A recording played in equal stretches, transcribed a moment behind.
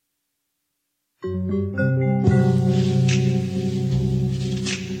That's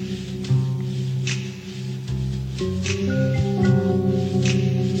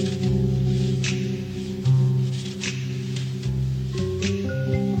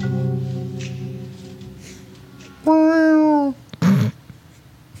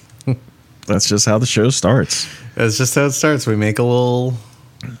just how the show starts. That's just how it starts. We make a little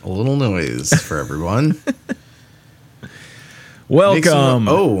noise for everyone.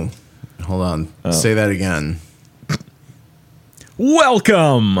 Welcome. Hold on. Say that again.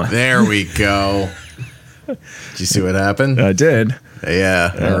 Welcome. There we go. Did you see what happened? I did.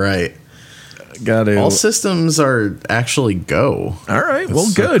 Yeah. All right. Got to. All systems are actually go. All right. That's well,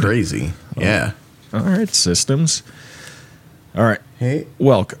 so good. Crazy. Yeah. All right. Systems. All right. Hey.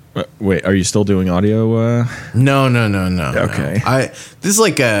 Welcome. Wait, are you still doing audio? No. Okay. No. This is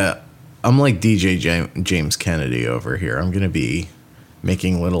like I'm like DJ James Kennedy over here. I'm going to be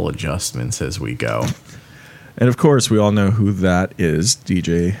making little adjustments as we go. And of course, we all know who that is,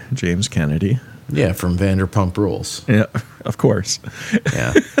 DJ James Kennedy. Yeah, from Vanderpump Rules. Yeah, of course.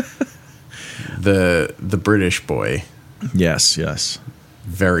 Yeah. The British boy. Yes.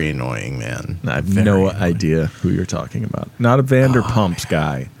 Very annoying, man. I have no idea who you're talking about. Not a Vanderpumps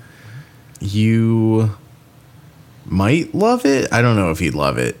guy. You might love it. I don't know if you'd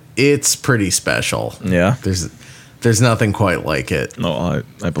love it. It's pretty special. Yeah. There's nothing quite like it. Oh,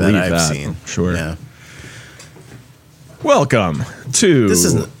 I believe that. I've seen. Sure. Yeah. Welcome to... This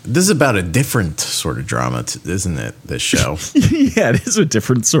is about a different sort of drama, isn't it, this show? Yeah, it is a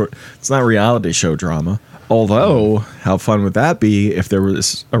different sort. It's not reality show drama. Although, how fun would that be if there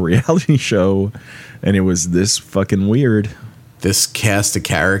was a reality show and it was this fucking weird? This cast of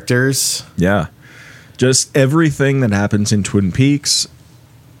characters? Yeah. Just everything that happens in Twin Peaks,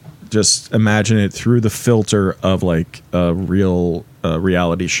 just imagine it through the filter of like a real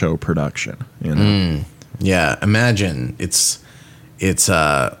reality show production. You know? Yeah, imagine it's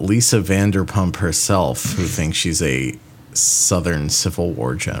Lisa Vanderpump herself who thinks she's a Southern Civil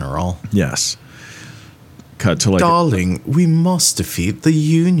War general. Yes. Cut to like, darling, we must defeat the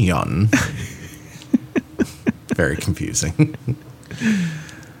Union. Very confusing.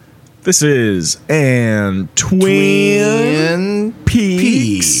 This is Twin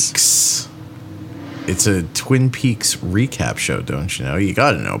Peaks. It's a Twin Peaks recap show, don't you know? You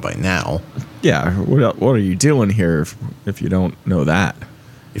got to know by now. Yeah, what are you doing here if you don't know that?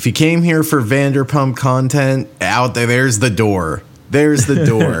 If you came here for Vanderpump content, out there's the door. There's the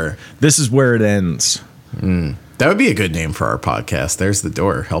door. This is where it ends. That would be a good name for our podcast. There's the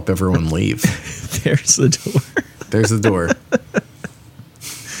door. Help everyone leave. There's the door. There's the door.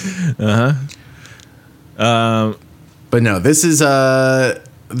 But no, this is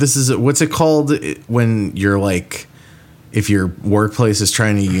what's it called when you're like, if your workplace is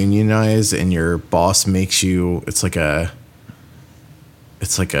trying to unionize and your boss makes you, it's like a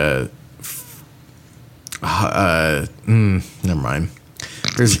never mind.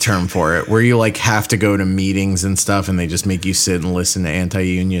 There's a term for it where you like have to go to meetings and stuff and they just make you sit and listen to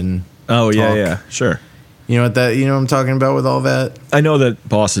anti-union. Oh, talk. yeah, sure. You know what I'm talking about with all that? I know that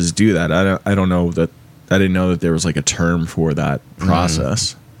bosses do that. I don't know that. I didn't know that there was like a term for that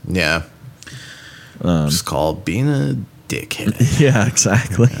process. Yeah. It's called being a dickhead. Yeah,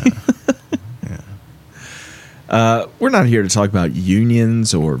 exactly. Yeah. We're not here to talk about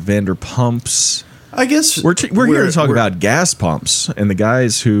unions or Vanderpumps. I guess we're here to talk about gas pumps and the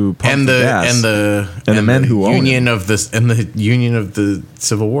guys who pump the gas and the men who own union it. of this and the union of the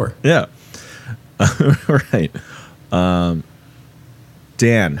Civil War. Yeah. Right.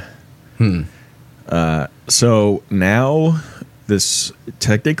 Dan. So now this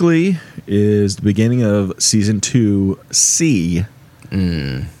technically is the beginning of season 2C.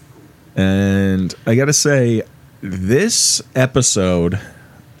 And I got to say, this episode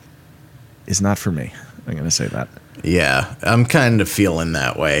is not for me. I'm going to say that. Yeah, I'm kind of feeling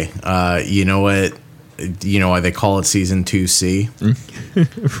that way. You know what? You know why they call it season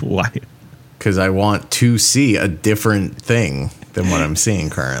 2C? Why? Because I want to see a different thing than what I'm seeing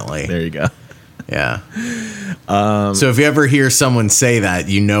currently. There you go. Yeah. So if you ever hear someone say that,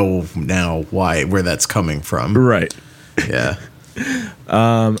 you know now where that's coming from. Right. Yeah.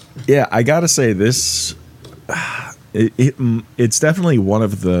 Yeah, I got to say this... It's definitely one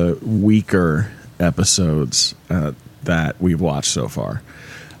of the weaker episodes that we've watched so far.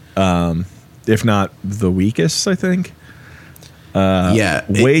 If not the weekest, I think. Yeah.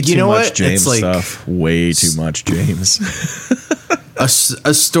 Way too much James like, stuff. Way too much James. a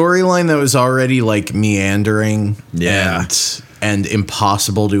storyline that was already like meandering. Yeah. And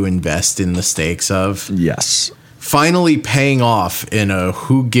impossible to invest in the stakes of. Yes. finally paying off in a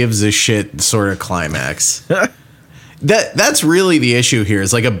who gives a shit sort of climax. That's really the issue here.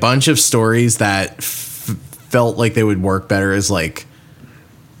 Is like a bunch of stories that felt like they would work better as like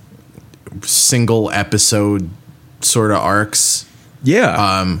single episode sort of arcs.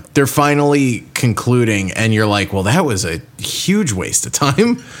 Yeah. They're finally concluding, and you're like, well, that was a huge waste of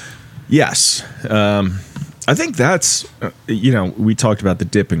time. Yes. I think that's, we talked about the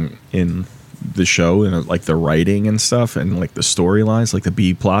dip in the show and like the writing and stuff and like the storylines, like the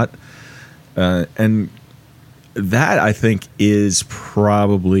B plot. And that I think is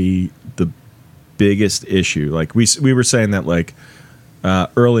probably the biggest issue. Like we were saying that like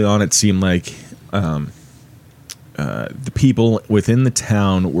early on, it seemed like the people within the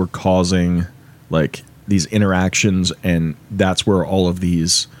town were causing like these interactions, and that's where all of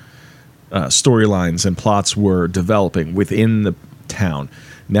these storylines and plots were developing within the town.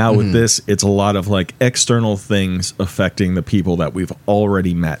 Now with this, it's a lot of like external things affecting the people that we've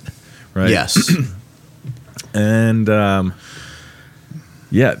already met, right? Yes. And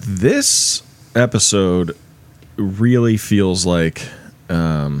this episode really feels like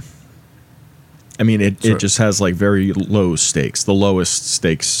it just has like very low stakes, the lowest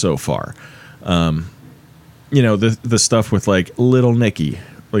stakes so far. The stuff with like little Nicky,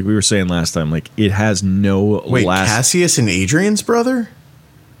 like we were saying last time, like it has no Cassius and Adrian's brother?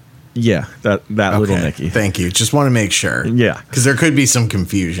 Yeah, that little Nicky. Thank you. Just want to make sure. Yeah. Because there could be some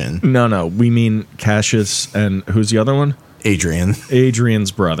confusion. No. We mean Cassius and who's the other one? Adrian.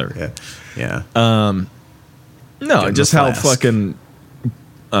 Adrian's brother. Yeah. No, just how fucking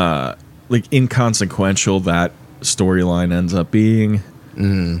like inconsequential that storyline ends up being.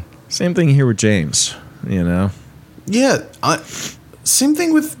 Same thing here with James, Yeah. Same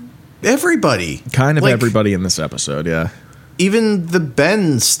thing with everybody. Kind of like, everybody in this episode, yeah. Even the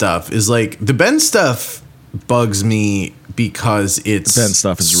Ben stuff is like, the Ben stuff bugs me because it's Ben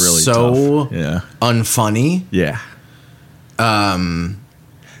stuff is really so tough. Yeah. unfunny. Yeah.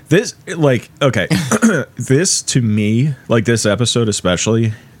 This, like, okay. This, to me, like this episode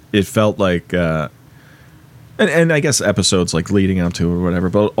especially, it felt like, and I guess episodes like leading up to or whatever,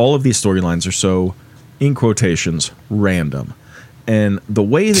 but all of these storylines are so, in quotations, random. And the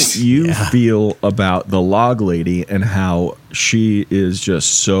way that you feel about the log lady and how she is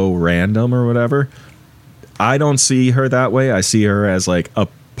just so random or whatever, I don't see her that way. I see her as like a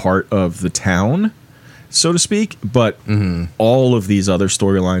part of the town, so to speak. But all of these other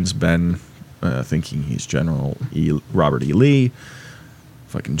storylines, Ben thinking he's General Robert E. Lee,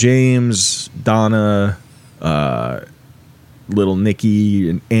 fucking James, Donna, little Nicky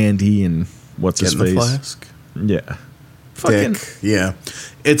and Andy and what's his face? Flask? Yeah. Dick. Yeah.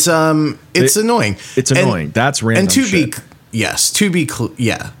 It's annoying. It's annoying. That's random. And to be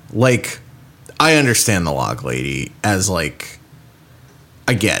like, I understand the log lady as like,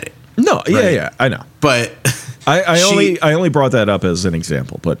 I get it. No, right? yeah, I know. But I only brought that up as an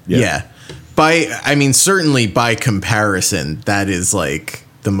example, but yeah. Certainly by comparison, that is like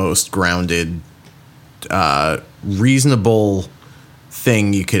the most grounded, reasonable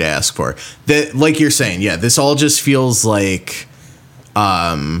thing you could ask for. That, like you're saying, this all just feels like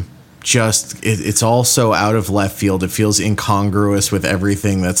it's all so out of left field. It feels incongruous with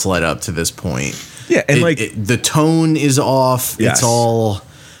everything that's led up to this point. Yeah, and the tone is off. Yes. It's all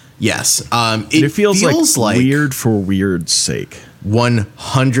it feels like weird for weird's sake.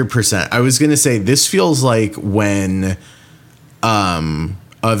 100%. I was gonna say this feels like when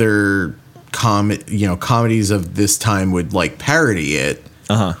other comedies of this time would like parody it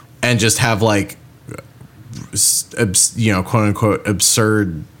and just have like quote unquote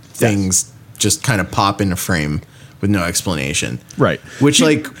absurd things just kind of pop into frame with no explanation, right? Which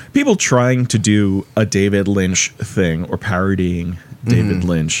like people trying to do a David Lynch thing or parodying David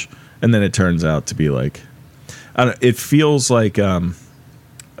Lynch, and then it turns out to be like, I don't know, it feels like I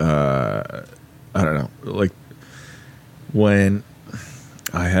don't know, like when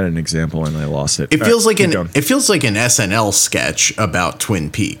I had an example and I lost it. It feels like an SNL sketch about Twin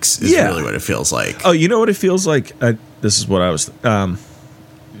Peaks is really what it feels like. Oh, you know what it feels like? This is what I was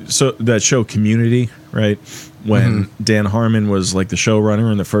so that show Community, right? When Dan Harmon was like the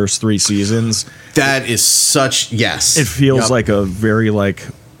showrunner in the first 3 seasons. That is such It feels like a very like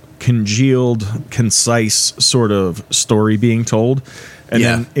congealed, concise sort of story being told. And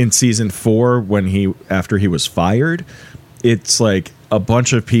then in season 4, after he was fired, it's like a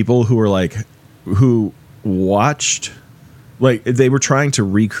bunch of people who watched, like they were trying to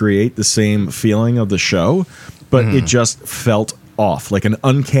recreate the same feeling of the show, but it just felt off, like an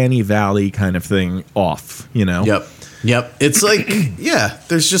uncanny valley kind of thing off, Yep. It's like,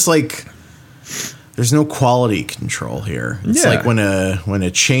 there's just like, there's no quality control here. It's like when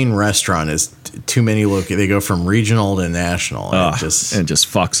a chain restaurant is too many they go from regional to national, and it just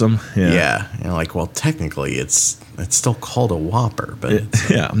fucks them. Yeah, and like, well, technically it's still called a Whopper, but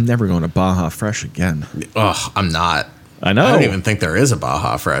I'm never going to Baja Fresh again. I'm not. I know. I don't even think there is a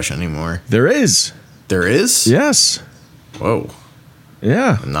Baja Fresh anymore. There is. There is? Yes. Whoa.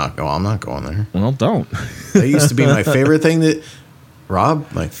 Yeah. I'm not going there. Well, don't. That used to be my favorite thing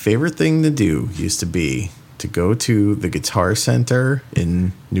my favorite thing to do used to be to go to the Guitar Center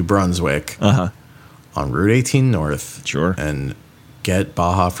in New Brunswick on Route 18 North. Sure. And get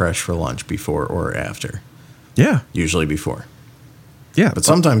Baja Fresh for lunch before or after. Yeah. Usually before. Yeah. But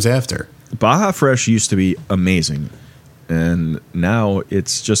sometimes after. Baja Fresh used to be amazing. And now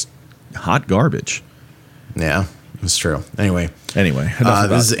it's just hot garbage. Yeah, it's true. Anyway,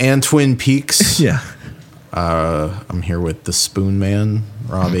 this is Twin Peaks. Yeah. I'm here with the Spoon Man,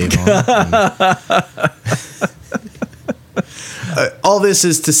 Rob Avon. All this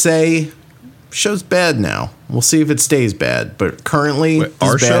is to say, show's bad now. We'll see if it stays bad. But currently,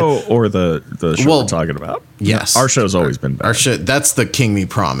 our show or the show we're talking about? Yes, our show's always been bad. Our show, that's the King Me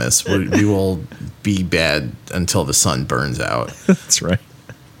promise. We will be bad until the sun burns out. That's right.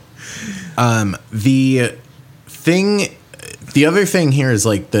 The other thing here is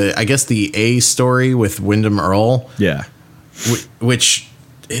like I guess the A story with Wyndham Earl. Yeah. Which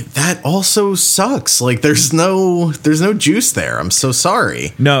that also sucks. Like there's no juice there. I'm so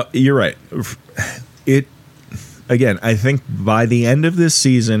sorry. No, you're right. Again, I think by the end of this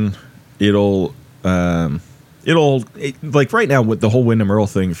season, it'll like right now with the whole Wyndham Earl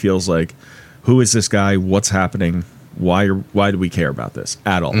thing feels like, who is this guy? What's happening? Why do we care about this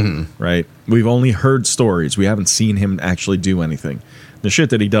at all? Mm-hmm. Right? We've only heard stories. We haven't seen him actually do anything. The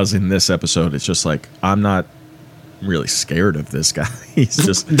shit that he does in this episode, it's just like, I'm not really scared of this guy. He's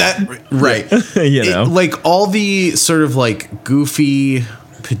just that right. Like all the sort of like goofy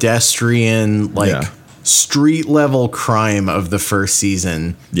pedestrian, like street level crime of the first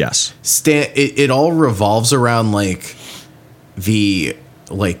season. Yes. It all revolves around like the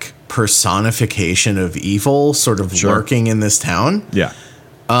like personification of evil sort of lurking in this town. Yeah.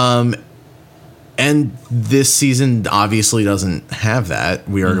 And this season obviously doesn't have that.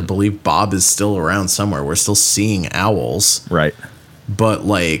 We are to believe Bob is still around somewhere. We're still seeing owls. Right. But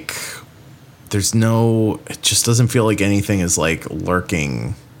like it just doesn't feel like anything is like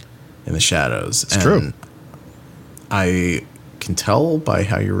lurking in the shadows. It's true. I can tell by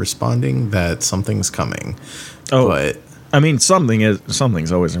how you're responding that something's coming. Oh, but I mean,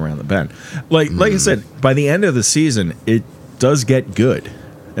 something's always around the bend. Like I said, by the end of the season, it does get good.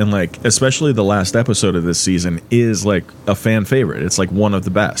 And like, especially the last episode of this season is like a fan favorite. It's like one of the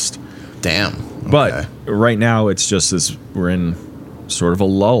best. Damn. Okay. But right now it's just we're in sort of a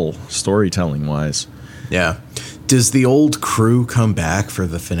lull storytelling wise. Yeah. Does the old crew come back for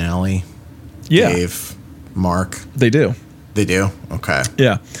the finale? Yeah. Dave, Mark. They do. They do? Okay.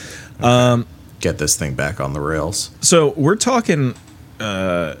 Yeah. Okay. Get this thing back on the rails. So we're talking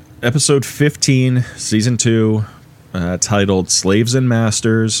episode 15, season 2, titled Slaves and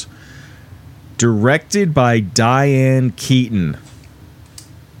Masters, directed by Diane Keaton.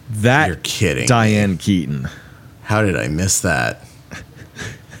 You're kidding. Diane Keaton. How did I miss that?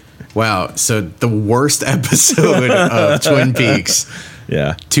 Wow. So the worst episode of Twin Peaks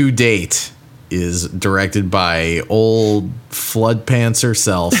to date is directed by old flood pants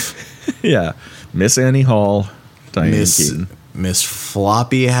herself. Yeah. Miss Annie Hall, Diane Keaton. Miss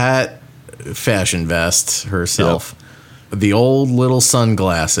Floppy Hat Fashion Vest herself. Yep. The old little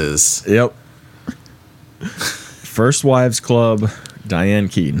sunglasses. Yep. First Wives Club, Diane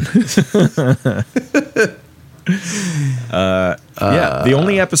Keaton. The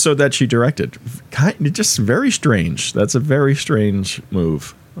only episode that she directed. Just very strange. That's a very strange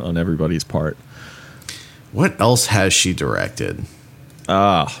move on everybody's part. What else has she directed?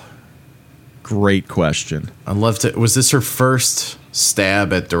 Great question. I'd love to. Was this her first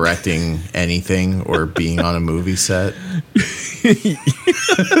stab at directing anything or being on a movie set?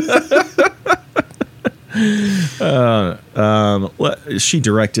 She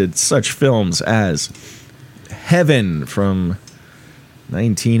directed such films as Heaven from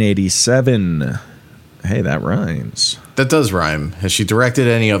 1987. Hey, that rhymes. That does rhyme. Has she directed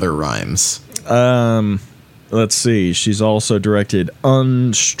any other rhymes? Let's see. She's also directed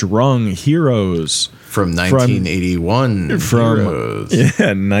Unstrung Heroes. From 1981. Heroes.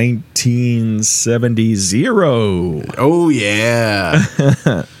 Yeah, 1970. Oh, yeah.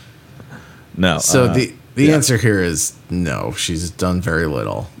 No. So The answer here is no. She's done very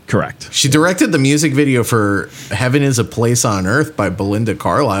little. Correct. She directed the music video for Heaven is a Place on Earth by Belinda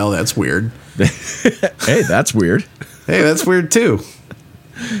Carlisle. That's weird. Hey, that's weird. Hey, that's weird too.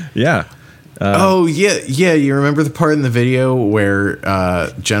 Yeah. Oh, yeah. You remember the part in the video where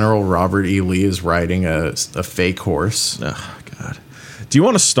General Robert E. Lee is riding a fake horse? Oh, God. Do you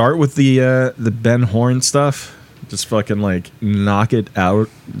want to start with the Ben Horn stuff? Just fucking, like, knock it out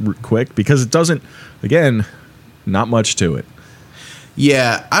quick? Because it doesn't, again, not much to it.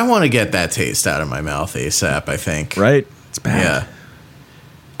 Yeah, I want to get that taste out of my mouth ASAP, I think. Right? It's bad. Yeah.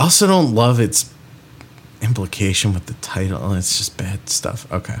 Also don't love its implication with the title. It's just bad stuff.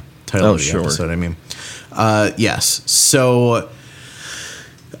 Okay. Title of the episode, I mean. Yes. So,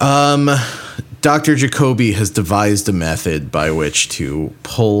 Dr. Jacoby has devised a method by which to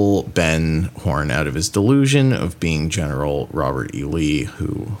pull Ben Horn out of his delusion of being General Robert E. Lee,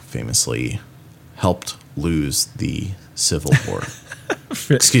 who famously helped lose the Civil War.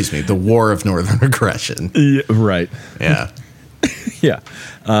 Excuse me, the War of Northern Aggression. Yeah, right. Yeah. Yeah.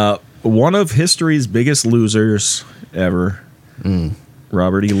 One of history's biggest losers ever.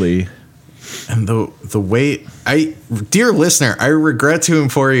 Robert E. Lee. And the way dear listener, I regret to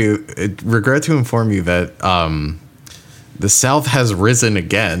inform you that the South has risen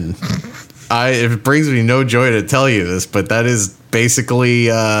again. It brings me no joy to tell you this, but that is basically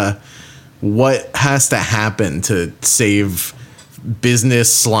what has to happen to save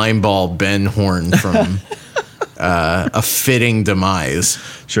business slimeball Ben Horn from a fitting demise.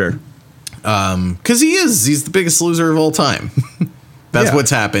 Sure. Because he's the biggest loser of all time. That's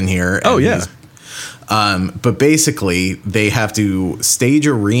what's happened here. Oh, yeah. But basically, they have to stage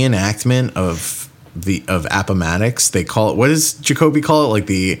a reenactment of Appomattox. They call it, what does Jacoby call it? Like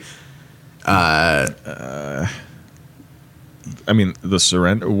the I mean, the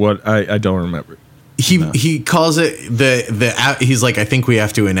surrender. What I don't remember. He calls it he's like, I think we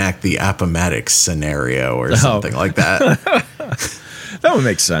have to enact the Appomattox scenario or something like that. That would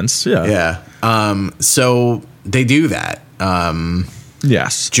make sense. Yeah. Yeah. So they do that.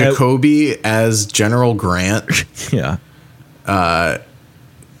 Yes. Jacoby as General Grant. Yeah.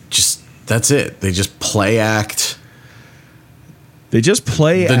 Just that's it. They just play act. They just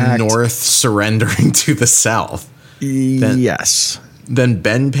play the North surrendering to the South. Yes. Then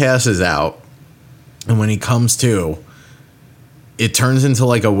Ben passes out, and when he comes to, it turns into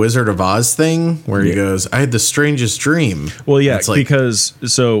like a Wizard of Oz thing where he goes, "I had the strangest dream." Well, yeah, it's like, because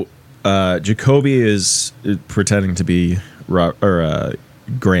Jacoby is pretending to be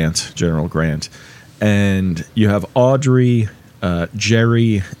Grant, General Grant, and you have Audrey,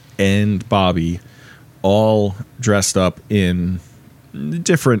 Jerry, and Bobby all dressed up in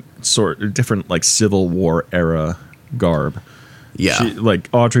different like Civil War era garb. Yeah, like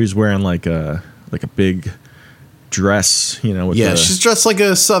Audrey's wearing like a big dress, with she's dressed like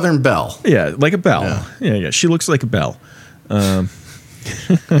a Southern belle. Yeah, like a belle. Yeah. She looks like a belle.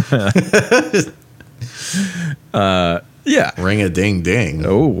 Yeah. Ring a ding ding.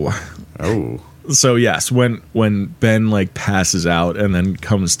 Oh. So yes, when Ben like passes out and then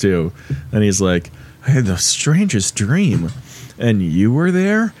comes to, and he's like, I had the strangest dream, and you were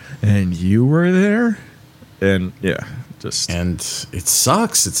there, and you were there, and yeah, and it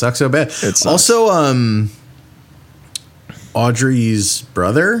sucks. It sucks so bad. It sucks. Also, Audrey's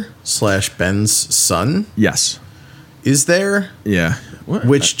brother / Ben's son. Yes. Is there? Yeah. What?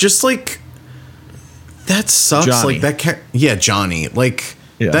 Which just like. That sucks. Johnny. Like that. Johnny. Like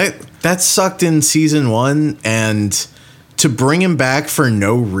that sucked in season 1, and to bring him back for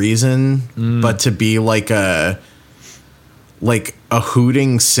no reason but to be like a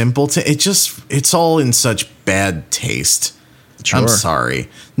hooting simpleton. It's all in such bad taste. Sure. I'm sorry.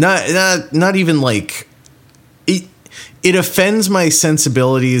 Not even like it. It offends my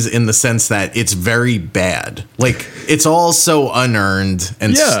sensibilities in the sense that it's very bad. Like it's all so unearned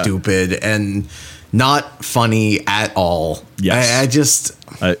and stupid and not funny at all. Yes.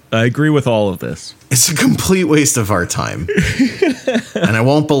 I agree with all of this. It's a complete waste of our time. And I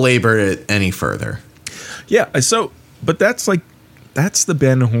won't belabor it any further. Yeah, but that's the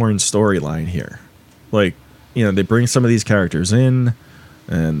Ben Horn storyline here. Like, they bring some of these characters in,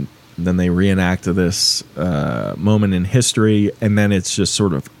 and then they reenact this moment in history, and then it's just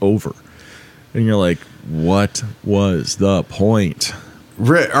sort of over. And you're like, what was the point?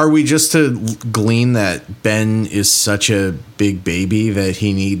 Are we just to glean that Ben is such a big baby that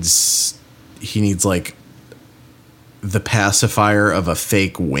he needs like the pacifier of a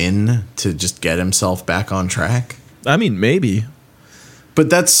fake win to just get himself back on track? I mean, maybe.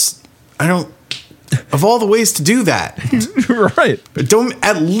 But of all the ways to do that. Right. But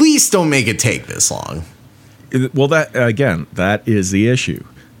don't make it take this long. Well, that is the issue.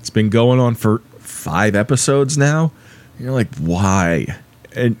 It's been going on for 5 episodes now. You're like, why?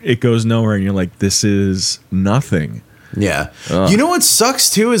 And it goes nowhere, and you're like, this is nothing. Yeah. You know what sucks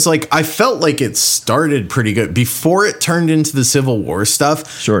too is like I felt like it started pretty good before it turned into the Civil War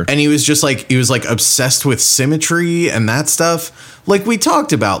stuff. Sure. And he was obsessed with symmetry and that stuff. Like we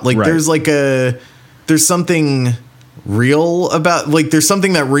talked about. Like Right. there's something real about, like there's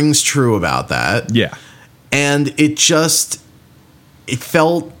something that rings true about that. Yeah. And it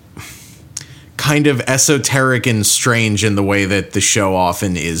felt kind of esoteric and strange in the way that the show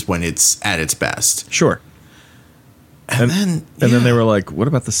often is when it's at its best. Sure. And then they were like, what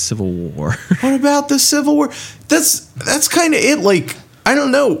about the Civil War? What about the Civil War? That's kind of it. Like, I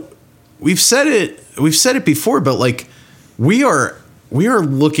don't know. We've said it before, but like we are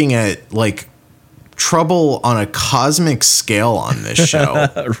looking at like trouble on a cosmic scale on this show.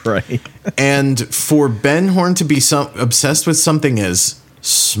 Right. And for Ben Horn to be obsessed with something as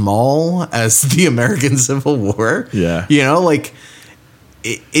small as the American Civil War. Yeah. You know, like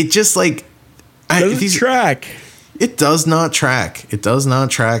it just like Doesn't track. It does not track. It does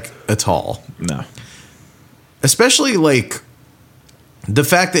not track at all. No. Especially like the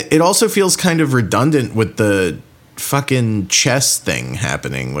fact that it also feels kind of redundant with the fucking chess thing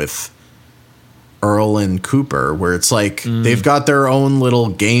happening with Earl and Cooper, where it's like they've got their own little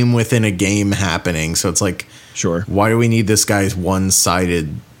game within a game happening. So it's like, Sure. why do we need this guy's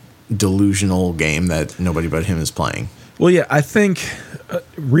one-sided delusional game that nobody but him is playing? Well, yeah, I think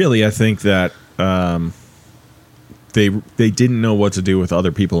that they didn't know what to do with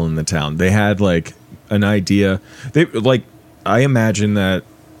other people in the town. They had like an idea. I imagine that,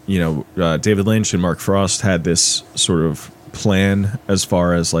 you know, David Lynch and Mark Frost had this sort of plan as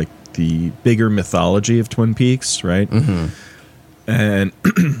far as like the bigger mythology of Twin Peaks, right? Mm-hmm. And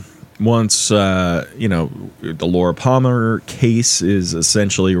once you know, the Laura Palmer case is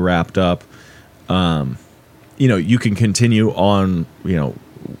essentially wrapped up, you know, you can continue on, you know,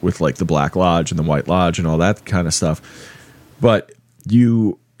 with like the Black Lodge and the White Lodge and all that kind of stuff. But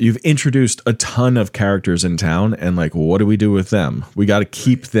you've introduced a ton of characters in town, and like, what do we do with them? We got to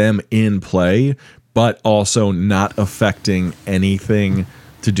keep them in play, but also not affecting anything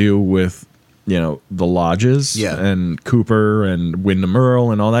to do with, you know, the lodges and Cooper and Wyndham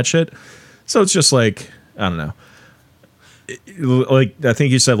Earl and all that shit. So it's just like, I don't know. Like, I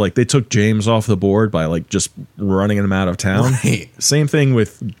think you said, like, they took James off the board by, like, just running him out of town. Right. Same thing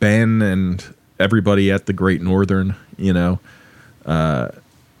with Ben and everybody at the Great Northern, you know.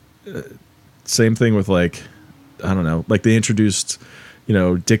 Same thing with, like, I don't know. Like, they introduced, you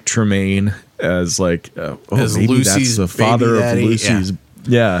know, Dick Tremaine as, like, As maybe Lucy's that's the father of daddy. Lucy's.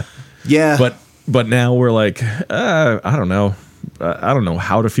 Yeah. But now we're like, I don't know. I don't know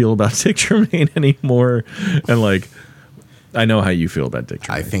how to feel about Dick Tremaine anymore. And, like, I know how you feel about Dick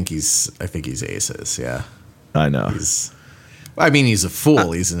Tremaine. I think he's aces. Yeah, I know. He's a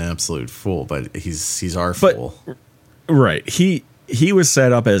fool. He's an absolute fool, but he's our fool. Right. He was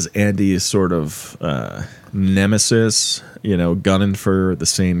set up as Andy's sort of nemesis, you know, gunning for the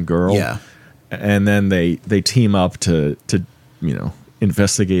same girl. Yeah. And then they team up to you know,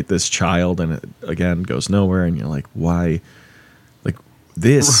 investigate this child, and it again goes nowhere, and you're like, why?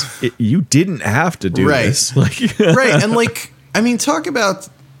 You didn't have to do this. Like, right. And like, I mean, talk about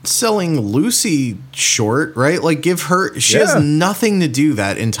selling Lucy short, right? Like, she has nothing to do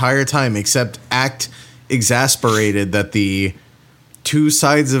that entire time except act exasperated that the two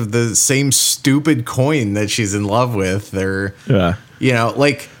sides of the same stupid coin that she's in love with, they're, you know,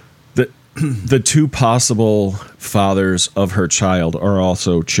 like the two possible fathers of her child are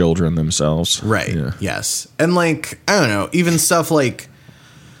also children themselves. Right. Yeah. Yes. And like, I don't know, even stuff like,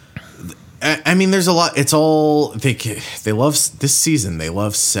 I mean, there's a lot. It's all they love this season. They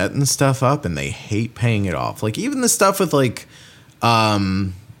love setting stuff up and they hate paying it off. Like even the stuff with like,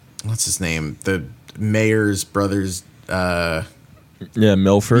 what's his name? The mayor's brothers.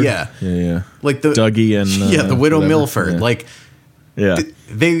 Milford. Yeah. Like the Dougie and the widow whatever. Milford. Yeah. Like,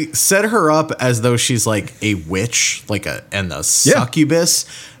 they set her up as though she's like a witch, like a succubus.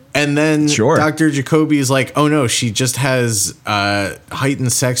 And then Dr. Jacoby is like, oh no, she just has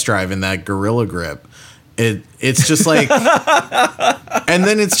heightened sex drive and that gorilla grip. It's just like, and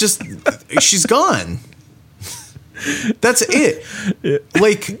then it's just, she's gone. That's it.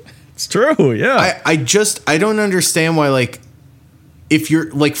 Like, it's true. Yeah. I don't understand why, like, if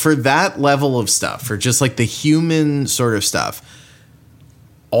you're like, for that level of stuff, for just like the human sort of stuff,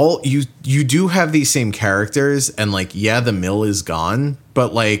 all you do have these same characters, and like, yeah, the mill is gone,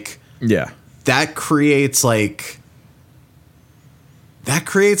 but like, that creates like that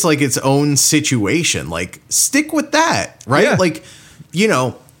creates like its own situation. Like, stick with that, right? Yeah. Like, you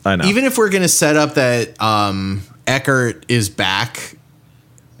know, I know. even if we're going to set up that Eckert is back,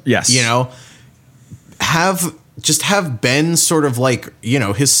 Yes. you know, have Ben sort of like, you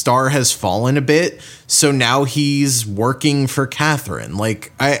know, his star has fallen a bit. So now he's working for Catherine.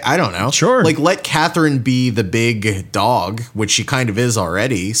 Like, I don't know. Sure. Like, let Catherine be the big dog, which she kind of is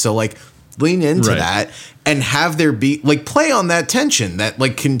already. So, like, lean into Right. that and have there be, like, play on that tension, that,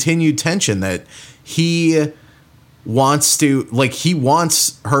 like, continued tension that he wants to, like, he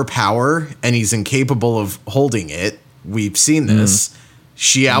wants her power and he's incapable of holding it. We've seen this.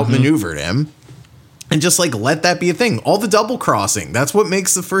 She outmaneuvered him. And just, like, let that be a thing. All the double crossing. That's what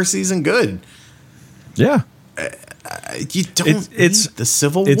makes the first season good. Yeah. You don't it's need the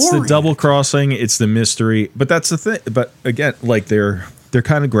Civil War. It's the in double it. crossing. It's the mystery. But that's the thing. But again, like they're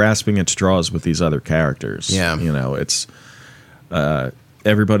kind of grasping at straws with these other characters. Yeah. You know, it's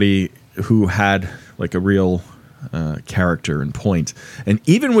everybody who had like a real character and point. And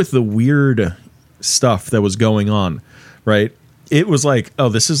even with the weird stuff that was going on, right? It was like, oh,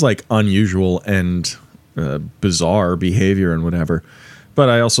 this is like unusual and bizarre behavior and whatever. But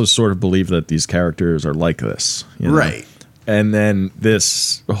I also sort of believe that these characters are like this. You know? Right. And then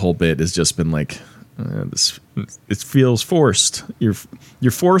this whole bit has just been like, this. It feels forced.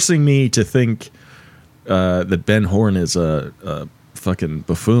 You're forcing me to think that Ben Horne is a fucking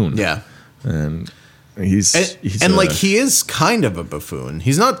buffoon. Yeah. And he's like he is kind of a buffoon.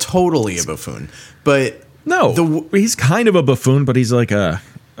 He's not totally a buffoon, but no, he's kind of a buffoon, but he's like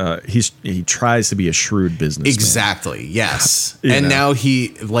he tries to be a shrewd businessman. Exactly. Yes. You and know. now he,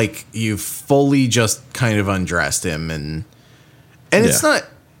 like, you fully just kind of undressed him and it's not,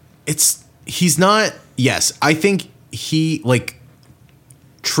 he's not, yes, I think he, like,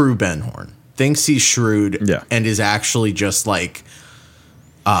 true Ben Horne thinks he's shrewd and is actually just like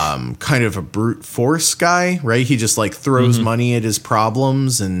kind of a brute force guy, right? He just like throws money at his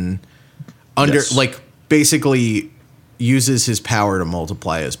problems and like basically uses his power to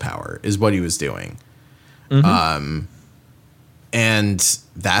multiply his power is what he was doing. And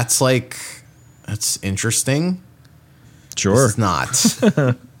that's interesting. Sure. It's not.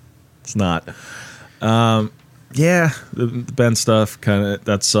 It's not. Yeah, the Ben stuff kind of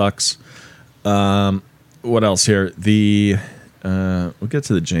that sucks. What else here? We'll get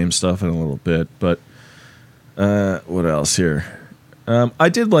to the James stuff in a little bit, but what else here? I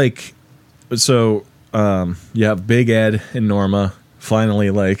did like so. You have Big Ed and Norma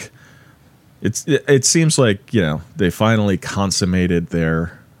finally like. It seems like, you know, they finally consummated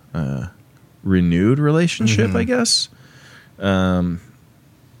their renewed relationship, I guess. And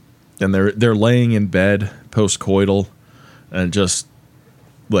they're laying in bed post-coital and just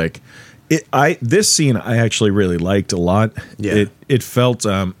like this scene I actually really liked a lot. Yeah. It felt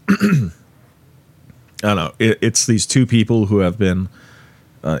I don't know, it's these two people who have been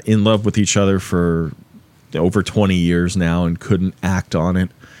in love with each other for over 20 years now and couldn't act on it.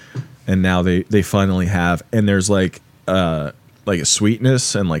 And now they finally have, and there's like a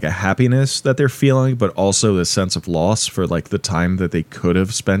sweetness and like a happiness that they're feeling, but also a sense of loss for like the time that they could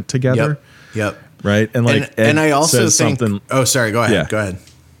have spent together. Yep. Right. And like, and I also think something. Oh, sorry. Go ahead. Yeah. Go ahead.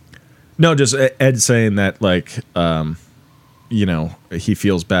 No, just Ed saying that like, you know, he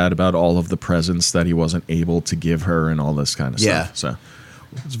feels bad about all of the presents that he wasn't able to give her and all this kind of stuff. So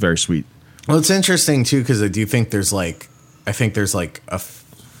it's very sweet. Well, it's interesting too, because I do think there's a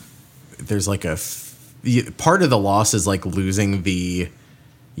part of the loss is like losing the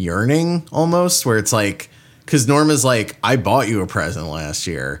yearning almost, where it's like, because Norma's like, I bought you a present last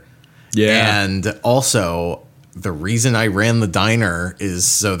year. Yeah. And also the reason I ran the diner is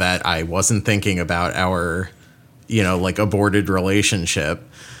so that I wasn't thinking about our, you know, like aborted relationship.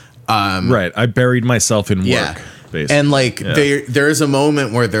 Right. I buried myself in work, basically. And like there's a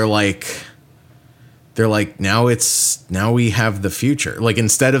moment where they're like now we have the future. Like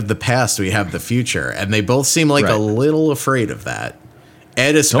instead of the past, we have the future. And they both seem like a little afraid of that.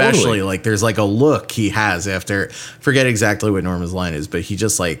 Ed especially, like there's like a look he has after, forget exactly what Norma's line is, but he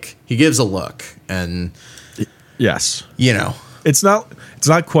just like, he gives a look and yes, you know, it's not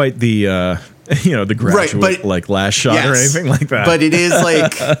quite the, you know, the graduate but, like last shot or anything like that. But it is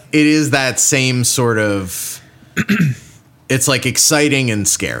like, it is that same sort of, it's like exciting and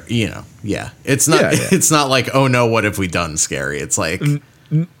scary, you know? Yeah. It's not, it's not like, oh no, what have we done scary? It's like,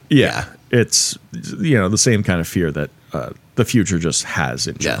 it's, you know, the same kind of fear that the future just has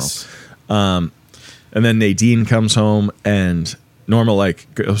in general. Yes. And then Nadine comes home and Norma like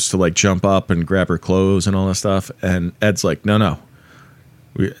goes to like jump up and grab her clothes and all that stuff. And Ed's like, no,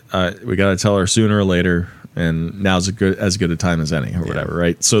 we got to tell her sooner or later, and now's as good a time as any, or whatever,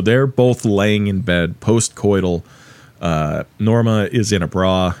 right? So they're both laying in bed post-coital. Norma is in a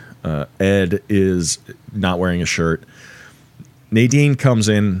bra. Ed is not wearing a shirt. Nadine comes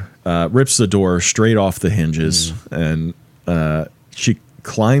in, rips the door straight off the hinges, and she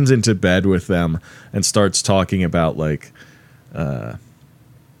climbs into bed with them and starts talking about like,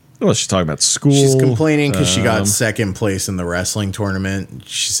 she's talking about school. She's complaining because she got second place in the wrestling tournament.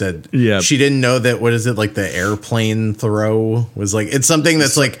 She said she didn't know that, what is it, like the airplane throw was like, it's something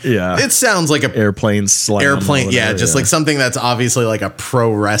that's like, it sounds like a airplane slam. Just like something that's obviously like a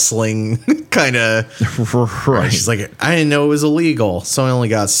pro wrestling kind of. Right. She's like, I didn't know it was illegal, so I only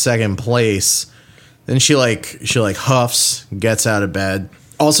got second place. Then she huffs, gets out of bed.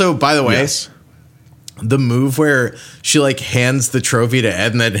 Also, by the way, the move where she like hands the trophy to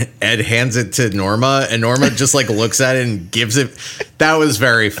Ed and then Ed hands it to Norma and Norma just like looks at it and gives it. That was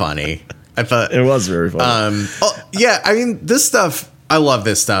very funny. I thought it was very funny. I mean, this stuff, I love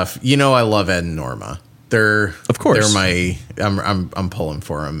this stuff. You know, I love Ed and Norma. They're I'm pulling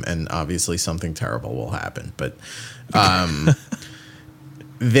for them, and obviously something terrible will happen, but I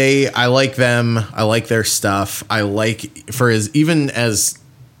like them. I like their stuff. I like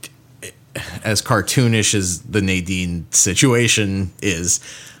as cartoonish as the Nadine situation is.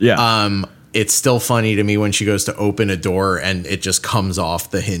 It's still funny to me when she goes to open a door and it just comes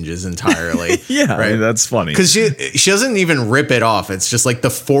off the hinges entirely. Right? I mean, that's funny because she doesn't even rip it off. It's just like the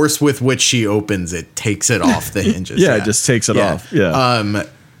force with which she opens it takes it off the hinges. It just takes it off.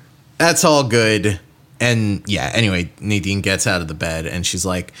 That's all good. And anyway, Nadine gets out of the bed and she's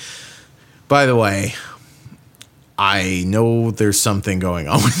like, by the way, I know there's something going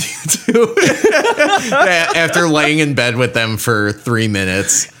on with you two. After laying in bed with them for 3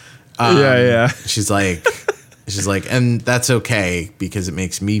 minutes. She's like, and that's okay because it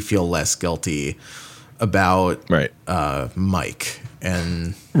makes me feel less guilty about Mike.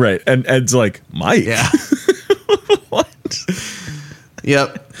 And Ed's like, Mike? Yeah. What?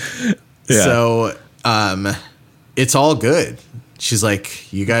 Yep. Yeah. So it's all good. She's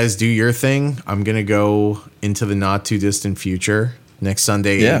like, you guys do your thing. I'm going to go into the not too distant future next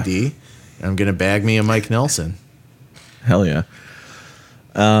Sunday AD. And I'm going to bag me a Mike Nelson. Hell yeah.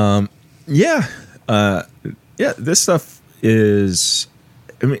 This stuff is,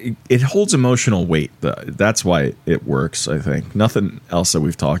 I mean, it holds emotional weight. That's why it works, I think. Nothing else that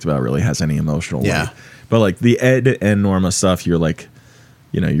we've talked about really has any emotional weight. But like the Ed and Norma stuff, you're like,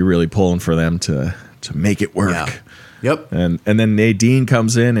 you're really pulling for them to make it work. Yeah. Yep. And then Nadine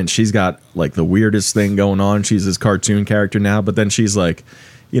comes in and she's got like the weirdest thing going on. She's this cartoon character now, but then she's like,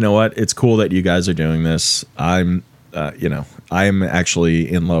 you know what? It's cool that you guys are doing this. I'm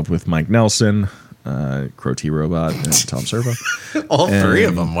actually in love with Mike Nelson, Crow T Robot, and Tom Servo. All three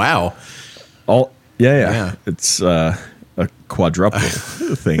of them. Wow. Yeah. It's a quadruple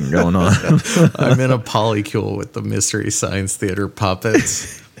thing going on. I'm in a polycule with the Mystery Science Theater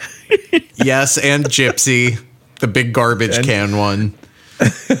puppets. Yes, and Gypsy. The big garbage can one.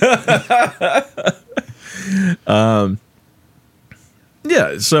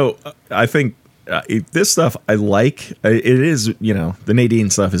 So I think this stuff I like. It is, the Nadine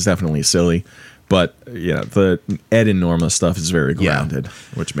stuff is definitely silly, but the Ed and Norma stuff is very grounded,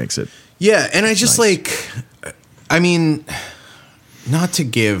 which makes it. Yeah, and I just nice. I mean, not to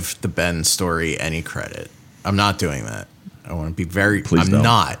give the Ben story any credit. I'm not doing that. I want to be very. Please don't.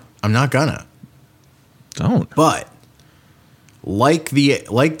 I'm not gonna. Don't. But like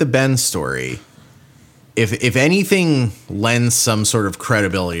the Ben story, if anything lends some sort of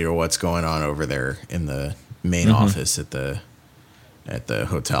credibility to what's going on over there in the main office at the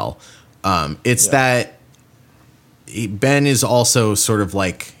hotel, it's that Ben is also sort of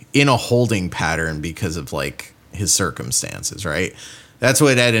like in a holding pattern because of like his circumstances, right? That's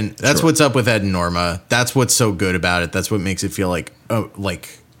what what's up with Ed and Norma. That's what's so good about it. That's what makes it feel like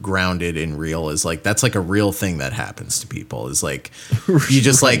grounded and real, is like that's like a real thing that happens to people, is like you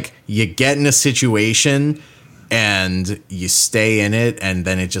just like you get in a situation and you stay in it and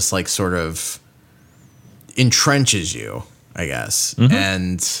then it just like sort of entrenches you, I guess.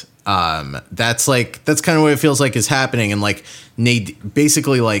 And that's kind of what it feels like is happening. And like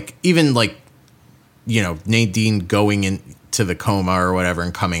basically like even like Nadine going into the coma or whatever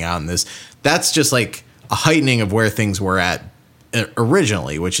and coming out in this, that's just like a heightening of where things were at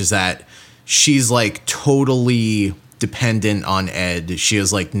originally, which is that she's like totally dependent on Ed. She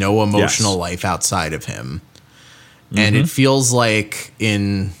has like no emotional life outside of him. And it feels like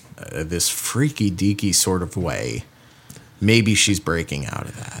in this freaky deaky sort of way, maybe she's breaking out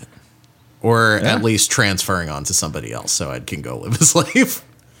of that, or at least transferring on to somebody else so Ed can go live his life.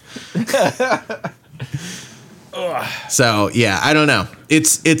 So yeah, I don't know.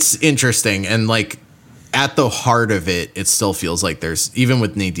 It's interesting, and like at the heart of it, it still feels like there's, even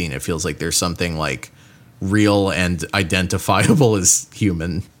with Nadine, it feels like there's something like real and identifiable as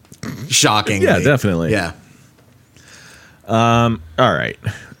human. Shockingly. Yeah, definitely. Yeah. All right.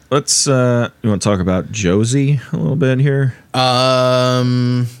 Let's you want to talk about Josie a little bit here?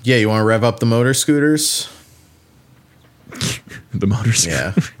 Yeah, you want to rev up the motor scooters? The motors.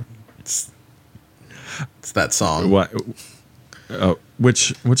 Yeah. It's that song. What? Oh,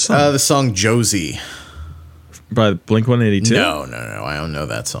 which song? The song Josie. By Blink 182? No. I don't know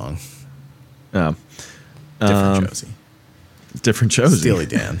that song. Oh. Different Josie. Different Josie. Steely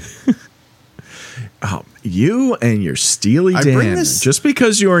Dan. Oh, you and your Steely I Dan. bring this- Just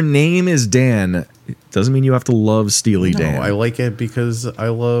because your name is Dan doesn't mean you have to love Steely Dan. I like it because I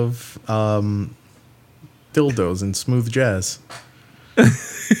love dildos and smooth jazz.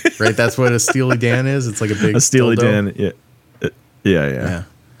 Right? That's what a Steely Dan is. It's like a big a Steely dildo. Dan.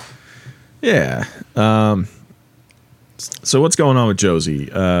 Yeah. So what's going on with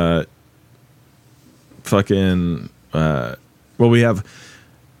Josie? We have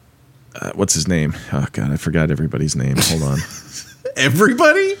what's his name? Oh God, I forgot everybody's name. Hold on.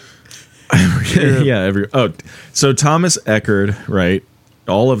 Everybody? Yeah. So Thomas Eckerd, right?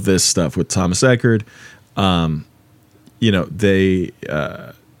 All of this stuff with Thomas Eckerd. They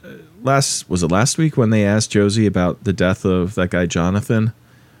was it last week when they asked Josie about the death of that guy Jonathan?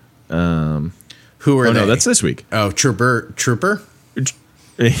 Who are they? No, that's this week. Oh, Trooper?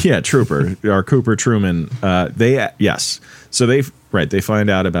 Yeah, Trooper, our Cooper Truman. So they find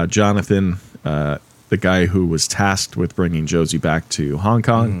out about Jonathan, the guy who was tasked with bringing Josie back to Hong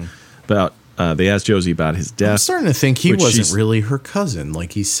Kong. They asked Josie about his death. I'm starting to think he wasn't really her cousin,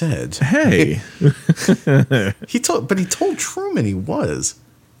 like he said. Hey, he told Truman he was.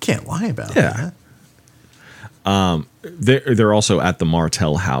 Can't lie about that. They're also at the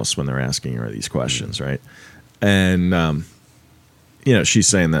Martell house when they're asking her these questions, right? And she's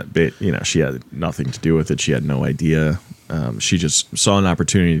saying that she had nothing to do with it. She had no idea. She just saw an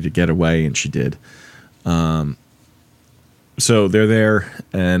opportunity to get away, and she did. So they're there,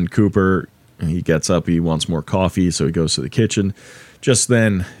 and Cooper, he gets up. He wants more coffee, so he goes to the kitchen. Just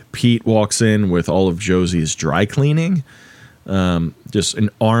then, Pete walks in with all of Josie's dry cleaning, just an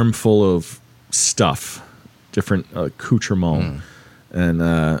armful of stuff, different accoutrement,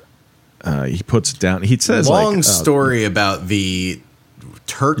 and he puts it down. He says, long story about the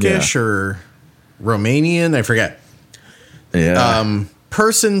Turkish or Romanian, I forget. Yeah.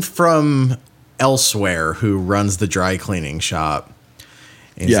 Person from elsewhere who runs the dry cleaning shop.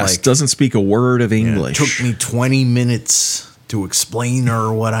 And yes, doesn't speak a word of English. It took me 20 minutes to explain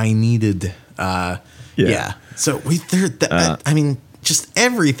her what I needed. Yeah. So I mean, just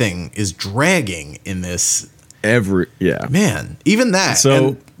everything is dragging in this. Man, even that.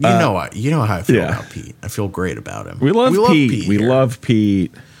 So and you know how I feel about Pete. I feel great about him. We love Pete. We love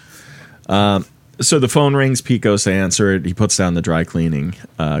Pete. So the phone rings. Pete goes to answer it. He puts down the dry cleaning.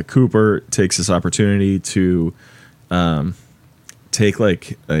 Cooper takes this opportunity to take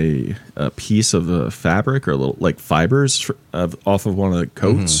like a piece of the fabric or a little like fibers off of one of the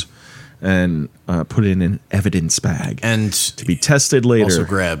coats and put it in an evidence bag and to be tested later. Also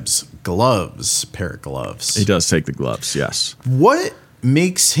grabs pair of gloves. He does take the gloves. Yes. What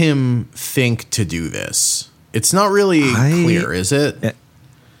makes him think to do this? It's not really clear, is it?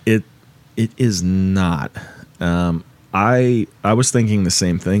 It is not. I was thinking the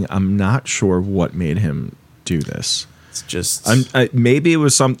same thing. I'm not sure what made him do this. It's just maybe it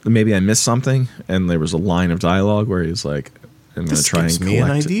was maybe I missed something, and there was a line of dialogue where he's like, "I'm going to try and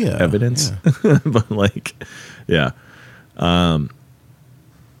collect evidence." Yeah. But like, yeah.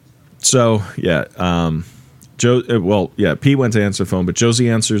 Pete went to answer the phone, but Josie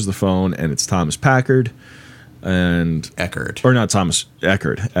answers the phone, and it's Thomas Packard and Eckerd, or not Thomas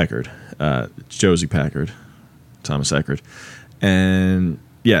Eckerd. Josie Packard, Thomas Eckerd, and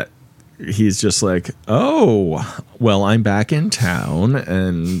he's just like, oh, well, I'm back in town,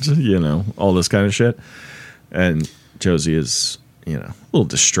 and all this kind of shit, and Josie is a little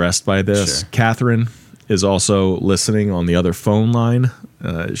distressed by this. Sure. Catherine is also listening on the other phone line.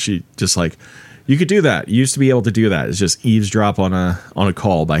 She just like, you could do that. You used to be able to do that. It's just eavesdrop on a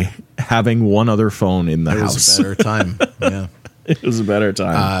call by having one other phone in the house. It was a better time. Yeah, it was a better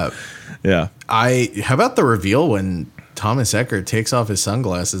time. Yeah. How about the reveal when Thomas Eckerd takes off his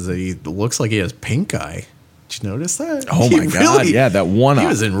sunglasses that he looks like he has pink eye? Did you notice that? Oh my God. Yeah, that one eye. He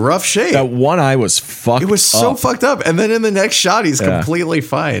was in rough shape. That one eye was fucked up. It was so fucked up. And then in the next shot, he's completely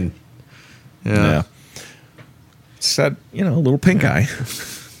fine. Yeah. Said, a little pink eye.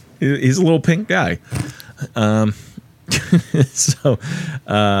 He's a little pink guy. So,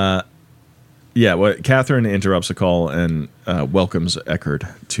 yeah, what Catherine interrupts a call and welcomes Eckerd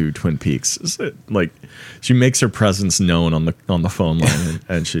to Twin Peaks. Like, she makes her presence known on the phone line,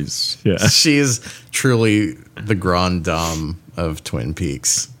 and she's truly the grande dame of Twin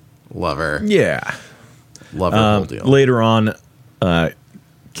Peaks. Love her. Yeah, love her whole deal. Later on,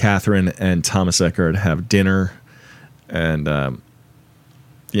 Catherine and Thomas Eckerd have dinner, and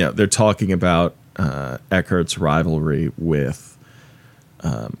they're talking about Eckerd's rivalry with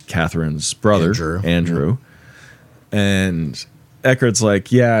Catherine's brother, Andrew. And Eckerd's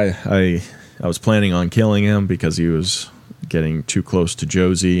like, yeah, I was planning on killing him because he was getting too close to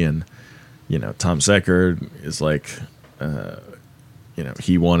Josie. And, Thomas Eckerd is like,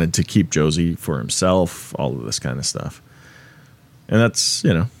 he wanted to keep Josie for himself, all of this kind of stuff. And that's,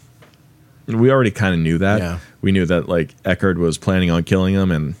 we already kind of knew that. Yeah. We knew that, like, Eckerd was planning on killing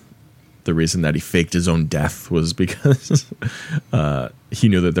him, and the reason that he faked his own death was because he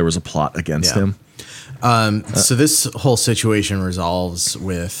knew that there was a plot against him. So this whole situation resolves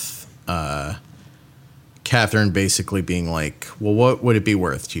with Catherine basically being like, well, what would it be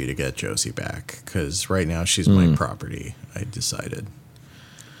worth to you to get Josie back? Because right now she's my property, I decided.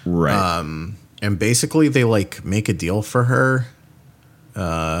 Right. And basically they, like, make a deal for her,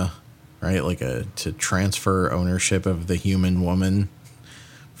 right? Like to transfer ownership of the human woman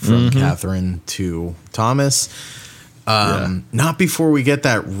from Catherine to Thomas. Not before we get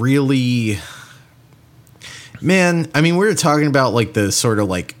that really... Man, I mean, we were talking about, like, the sort of,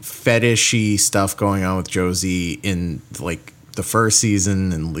 like, fetishy stuff going on with Josie in, like, the first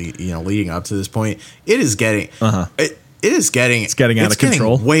season and, leading up to this point. It is getting... It's getting out of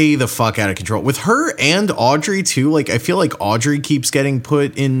control. Way the fuck out of control. With her and Audrey, too. Like, I feel like Audrey keeps getting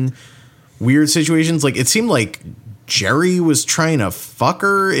put in weird situations. Like, it seemed like Jerry was trying to fuck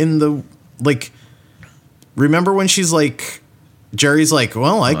her in the, like, remember when she's like, Jerry's like,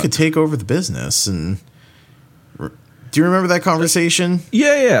 well, I could take over the business. And do you remember that conversation?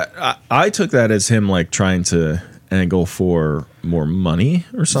 Yeah. I took that as him, like, trying to angle for more money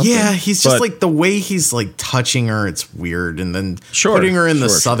or something. Yeah, he's just like, the way he's, like, touching her, it's weird. And then putting her in the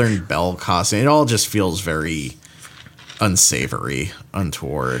Southern Belle costume, it all just feels very unsavory,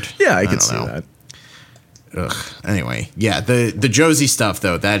 untoward. Yeah, I can see that. Ugh. Anyway, yeah, the Josie stuff,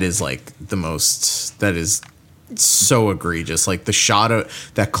 though, that is, like, that is so egregious. Like,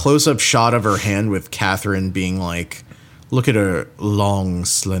 that close-up shot of her hand with Catherine being like, look at her long,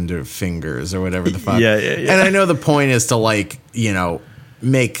 slender fingers or whatever the fuck. Yeah. And I know the point is to, like, make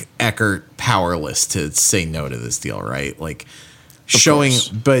Eckerd powerless to say no to this deal, right? Like,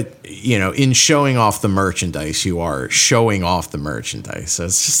 but in showing off the merchandise, you are showing off the merchandise. So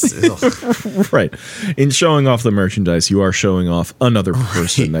it's just right. In showing off the merchandise, you are showing off another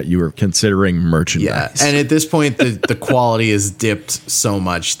person that you are considering merchandise. Yeah, and at this point, the quality is dipped so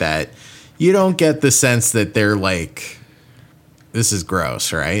much that you don't get the sense that they're like, this is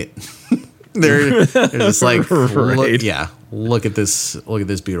gross, right? they're just like, right. Look at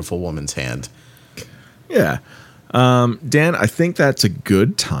this beautiful woman's hand. Yeah. Dan, I think that's a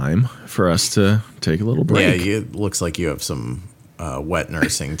good time for us to take a little break. Yeah, it looks like you have some wet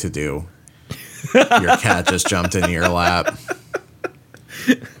nursing to do. Your cat just jumped into your lap.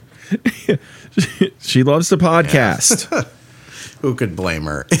 She loves the podcast. Yeah. Who could blame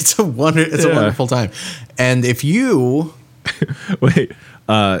her? It's a wonderful time. And if you wait,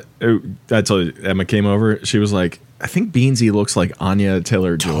 I told you, Emma came over. She was like, I think Beansy looks like Anya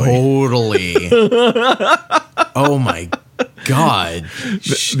Taylor-Joy. Totally. Oh my God.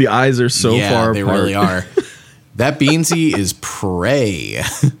 The eyes are so far apart. They really are. That Beansy is prey.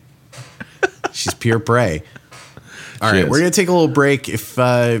 She's pure prey. All right, we're going to take a little break.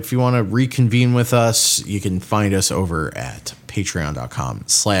 If you want to reconvene with us, you can find us over at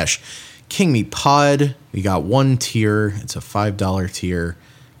patreon.com/KingMePod. We got one tier. It's a $5 tier.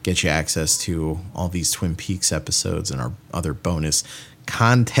 Get you access to all these Twin Peaks episodes and our other bonus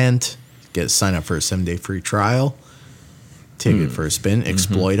content. Sign up for a 7-day free trial. Take it for a spin.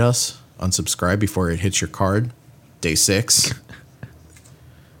 Exploit us. Unsubscribe before it hits your card. Day 6.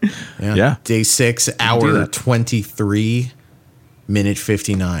 Yeah. Day 6, hour 23, minute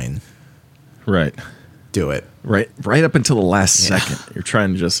 59. Right. Do it. Right up until the last second. You're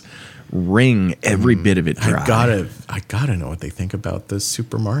trying to just wring every bit of it dry. I gotta know what they think about the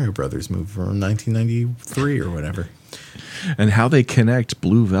Super Mario Brothers movie from 1993 or whatever. And how they connect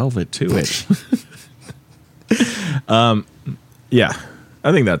Blue Velvet to it. Yeah.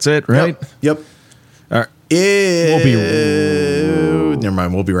 I think that's it, right? Yep. All right. Never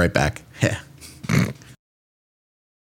mind. We'll be right back.